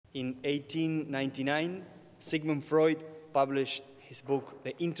In 1899, Sigmund Freud published his book,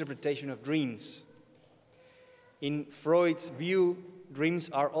 The Interpretation of Dreams. In Freud's view, dreams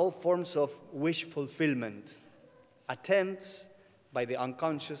are all forms of wish fulfillment, attempts by the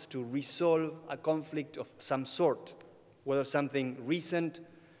unconscious to resolve a conflict of some sort, whether something recent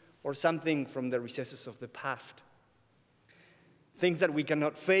or something from the recesses of the past. Things that we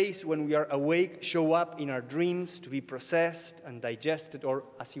cannot face when we are awake show up in our dreams to be processed and digested, or,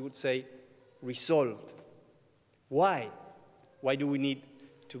 as he would say, resolved. Why? Why do we need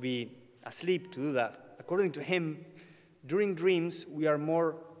to be asleep to do that? According to him, during dreams, we are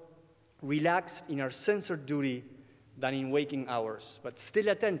more relaxed in our censored duty than in waking hours, but still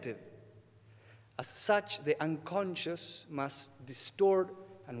attentive. As such, the unconscious must distort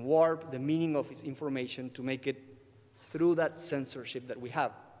and warp the meaning of its information to make it through that censorship that we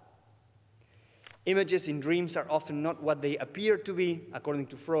have. Images in dreams are often not what they appear to be, according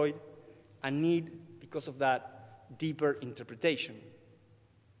to Freud, and need, because of that, deeper interpretation.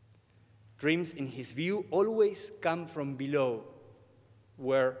 Dreams, in his view, always come from below,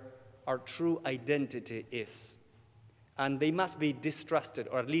 where our true identity is, and they must be distrusted,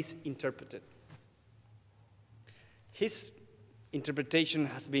 or at least interpreted. His interpretation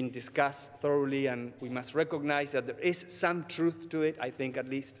has been discussed thoroughly, and we must recognize that there is some truth to it, I think at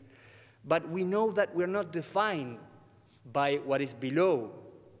least, but we know that we're not defined by what is below,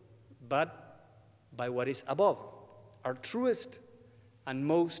 but by what is above. Our truest and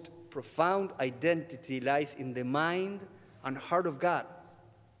most profound identity lies in the mind and heart of God,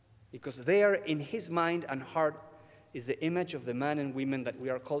 because there in his mind and heart is the image of the man and women that we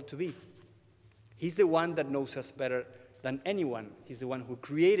are called to be. He's the one that knows us better than anyone. He's the one who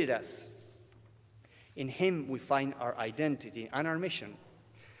created us. In him we find our identity and our mission.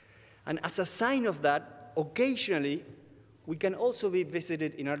 And as a sign of that, occasionally we can also be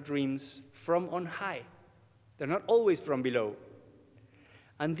visited in our dreams from on high. They're not always from below.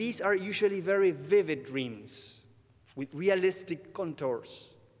 And these are usually very vivid dreams with realistic contours.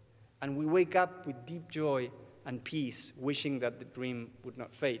 And we wake up with deep joy and peace, wishing that the dream would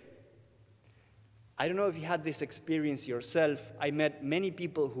not fade. I don't know if you had this experience yourself. I met many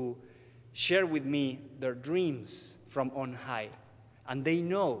people who share with me their dreams from on high, and they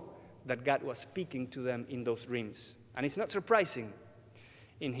know that God was speaking to them in those dreams. And it's not surprising.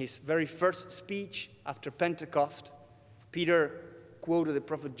 In his very first speech after Pentecost, Peter quoted the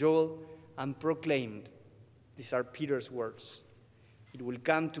prophet Joel and proclaimed, these are Peter's words, "It will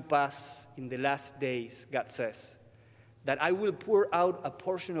come to pass in the last days," God says, "that I will pour out a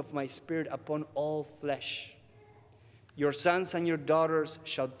portion of my Spirit upon all flesh. Your sons and your daughters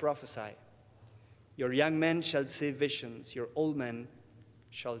shall prophesy. Your young men shall see visions. Your old men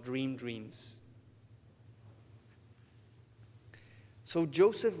shall dream dreams." So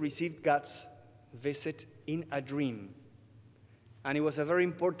Joseph received God's visit in a dream. And it was a very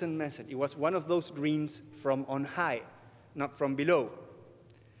important message. It was one of those dreams from on high, not from below.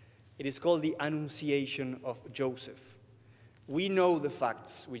 It is called the Annunciation of Joseph. We know the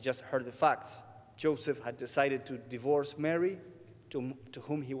facts. We just heard the facts. Joseph had decided to divorce Mary, to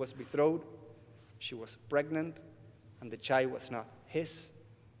whom he was betrothed. She was pregnant, and the child was not his.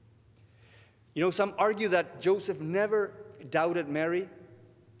 You know, some argue that Joseph never doubted Mary,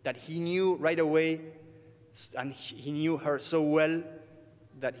 that he knew right away, and he knew her so well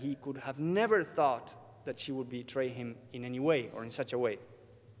that he could have never thought that she would betray him in any way or in such a way.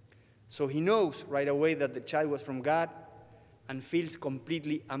 So he knows right away that the child was from God and feels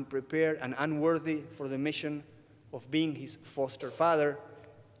completely unprepared and unworthy for the mission of being his foster father,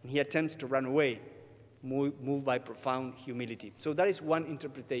 and he attempts to run away, moved by profound humility. So that is one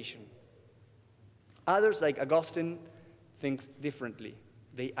interpretation. Others, like Augustine, think differently.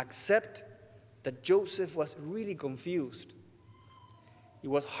 They accept that Joseph was really confused. It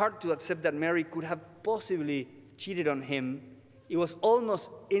was hard to accept that Mary could have possibly cheated on him. It was almost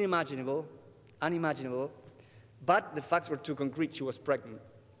unimaginable, but the facts were too concrete. She was pregnant.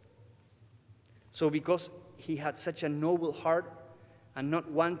 So because he had such a noble heart and not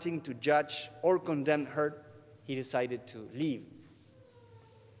wanting to judge or condemn her, he decided to leave.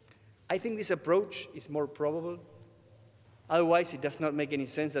 I think this approach is more probable. Otherwise, it does not make any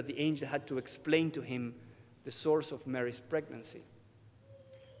sense that the angel had to explain to him the source of Mary's pregnancy.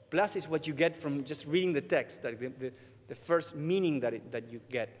 Plus, it's what you get from just reading the text, that the first meaning that you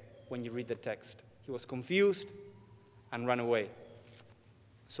get when you read the text. He was confused and ran away,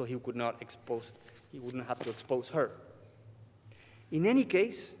 so he wouldn't have to expose her. In any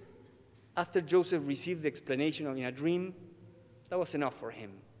case, after Joseph received the explanation in a dream, that was enough for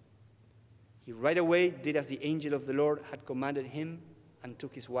him. He right away did as the angel of the Lord had commanded him and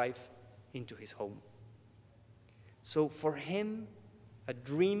took his wife into his home. So for him, a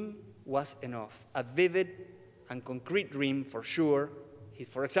dream was enough, a vivid and concrete dream for sure.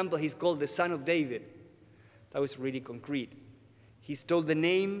 For example, he's called the Son of David. That was really concrete. He's told the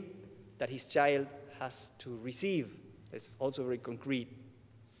name that his child has to receive. It's also very concrete.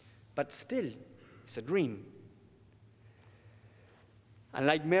 But still, it's a dream.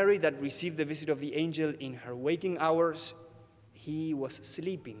 Unlike Mary that received the visit of the angel in her waking hours, he was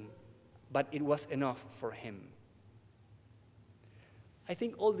sleeping, but it was enough for him. I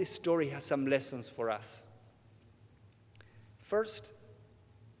think all this story has some lessons for us. First,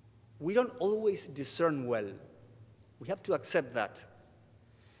 we don't always discern well. We have to accept that.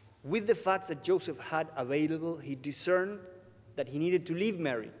 With the facts that Joseph had available, he discerned that he needed to leave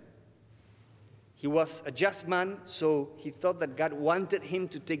Mary. He was a just man, so he thought that God wanted him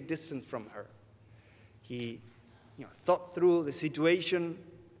to take distance from her. He thought through the situation.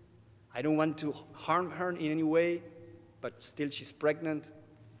 I don't want to harm her in any way, but still she's pregnant.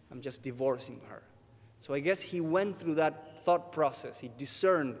 I'm just divorcing her. So I guess he went through that thought process. He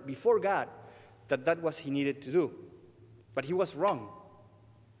discerned before God that that was what he needed to do. But he was wrong.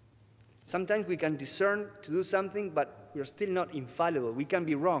 Sometimes we can discern to do something, but we're still not infallible. We can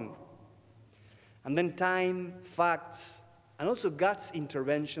be wrong. And then time, facts, and also God's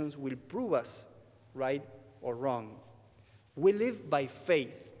interventions will prove us right or wrong. We live by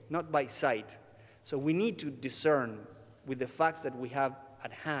faith, not by sight. So we need to discern with the facts that we have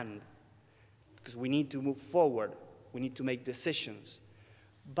at hand, because we need to move forward. We need to make decisions.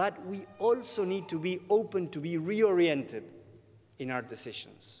 But we also need to be open to be reoriented in our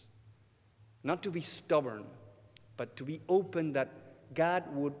decisions. Not to be stubborn, but to be open that God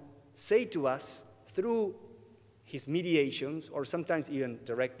would say to us through his mediations, or sometimes even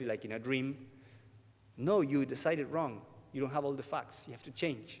directly like in a dream, no, you decided wrong. You don't have all the facts. You have to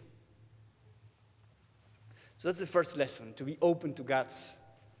change. So that's the first lesson, to be open to God's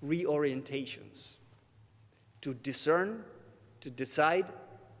reorientations, to discern, to decide,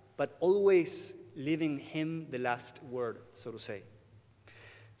 but always leaving him the last word, so to say.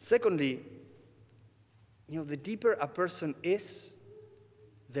 Secondly, the deeper a person is,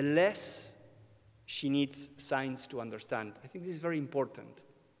 the less she needs signs to understand. I think this is very important.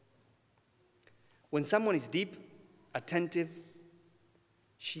 When someone is deep, attentive,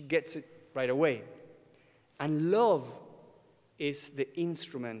 she gets it right away. And love is the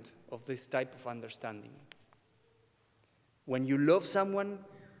instrument of this type of understanding. When you love someone,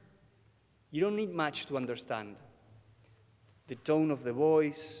 you don't need much to understand. The tone of the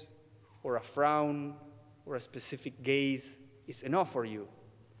voice, or a frown, or a specific gaze is enough for you.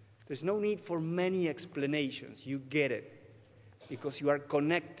 There's no need for many explanations. You get it because you are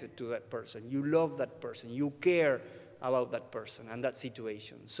connected to that person. You love that person. You care about that person and that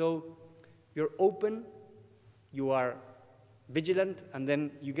situation. So you're open, you are vigilant, and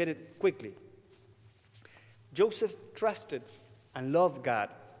then you get it quickly. Joseph trusted and loved God.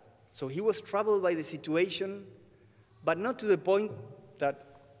 So he was troubled by the situation, but not to the point that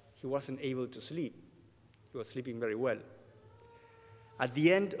he wasn't able to sleep. He was sleeping very well. At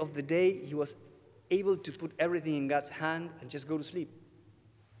the end of the day, he was able to put everything in God's hand and just go to sleep.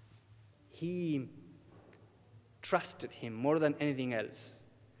 He trusted him more than anything else.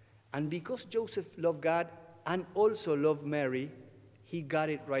 And because Joseph loved God and also loved Mary, he got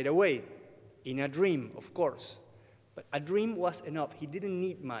it right away. In a dream, of course. But a dream was enough. He didn't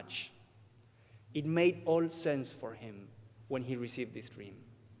need much. It made all sense for him when he received this dream.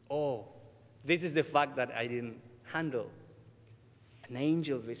 Oh, this is the fact that I didn't handle. An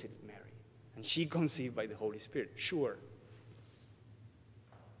angel visited Mary, and she conceived by the Holy Spirit, sure.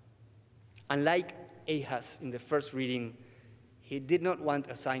 Unlike Ahaz in the first reading, he did not want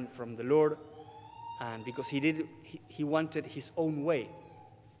a sign from the Lord, and because he wanted his own way.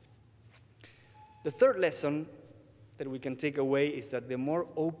 The third lesson that we can take away is that the more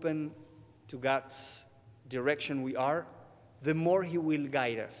open to God's direction we are, the more he will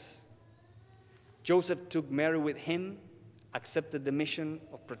guide us. Joseph took Mary with him, accepted the mission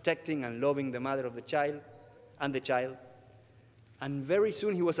of protecting and loving the mother of the child, and very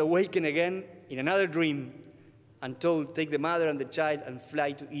soon he was awakened again in another dream and told, take the mother and the child and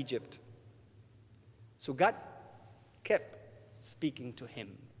fly to Egypt. So God kept speaking to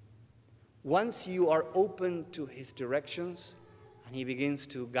him. Once you are open to his directions and he begins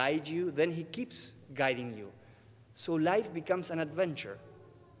to guide you, then he keeps guiding you. So life becomes an adventure,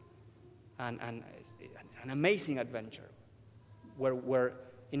 an amazing adventure,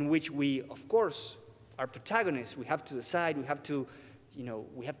 in which we, of course, are protagonists. We have to decide, we have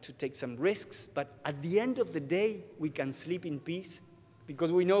to take some risks, but at the end of the day, we can sleep in peace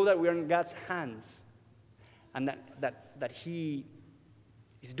because we know that we're in God's hands and that He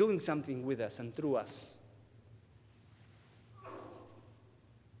is doing something with us and through us.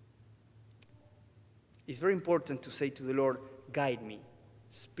 It's very important to say to the Lord, guide me,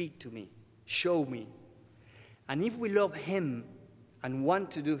 speak to me, show me. And if we love Him and want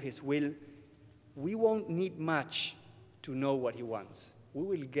to do His will, we won't need much to know what He wants. We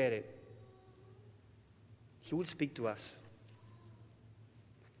will get it. He will speak to us.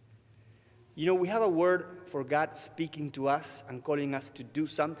 You know, we have a word for God speaking to us and calling us to do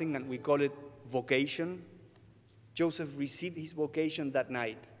something, and we call it vocation. Joseph received his vocation that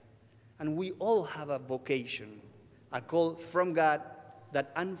night. And we all have a vocation, a call from God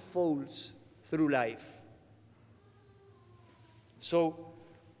that unfolds through life. So,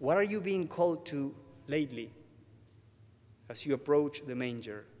 what are you being called to lately as you approach the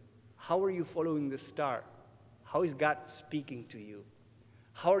manger? How are you following the star? How is God speaking to you?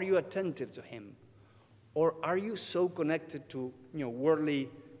 How are you attentive to Him? Or are you so connected to, worldly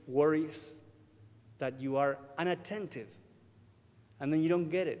worries that you are unattentive, and then you don't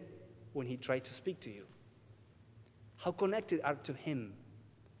get it when He tries to speak to you? How connected are to Him?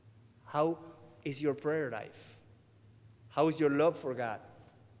 How is your prayer life? How is your love for God?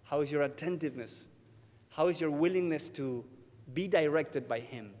 How is your attentiveness? How is your willingness to be directed by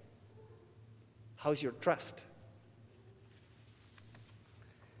Him? How is your trust?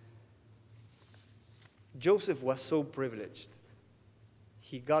 Joseph was so privileged.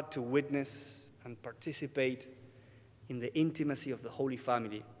 He got to witness and participate in the intimacy of the Holy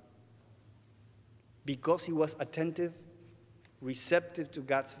Family. Because he was attentive, receptive to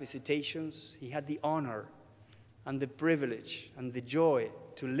God's visitations, he had the honor and the privilege and the joy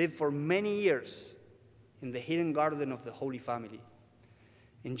to live for many years in the hidden garden of the Holy Family,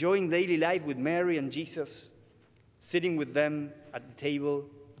 enjoying daily life with Mary and Jesus, sitting with them at the table,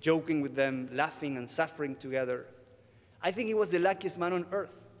 joking with them, laughing and suffering together. I think he was the luckiest man on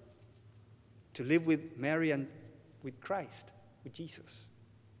earth to live with Mary and with Christ, with Jesus.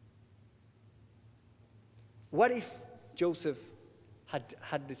 What if Joseph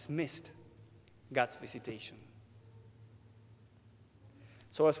had dismissed God's visitation?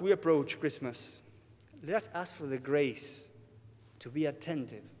 So as we approach Christmas, let us ask for the grace to be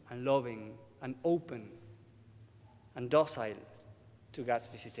attentive and loving and open and docile to God's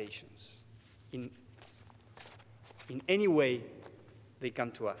visitations in any way they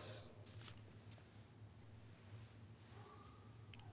come to us.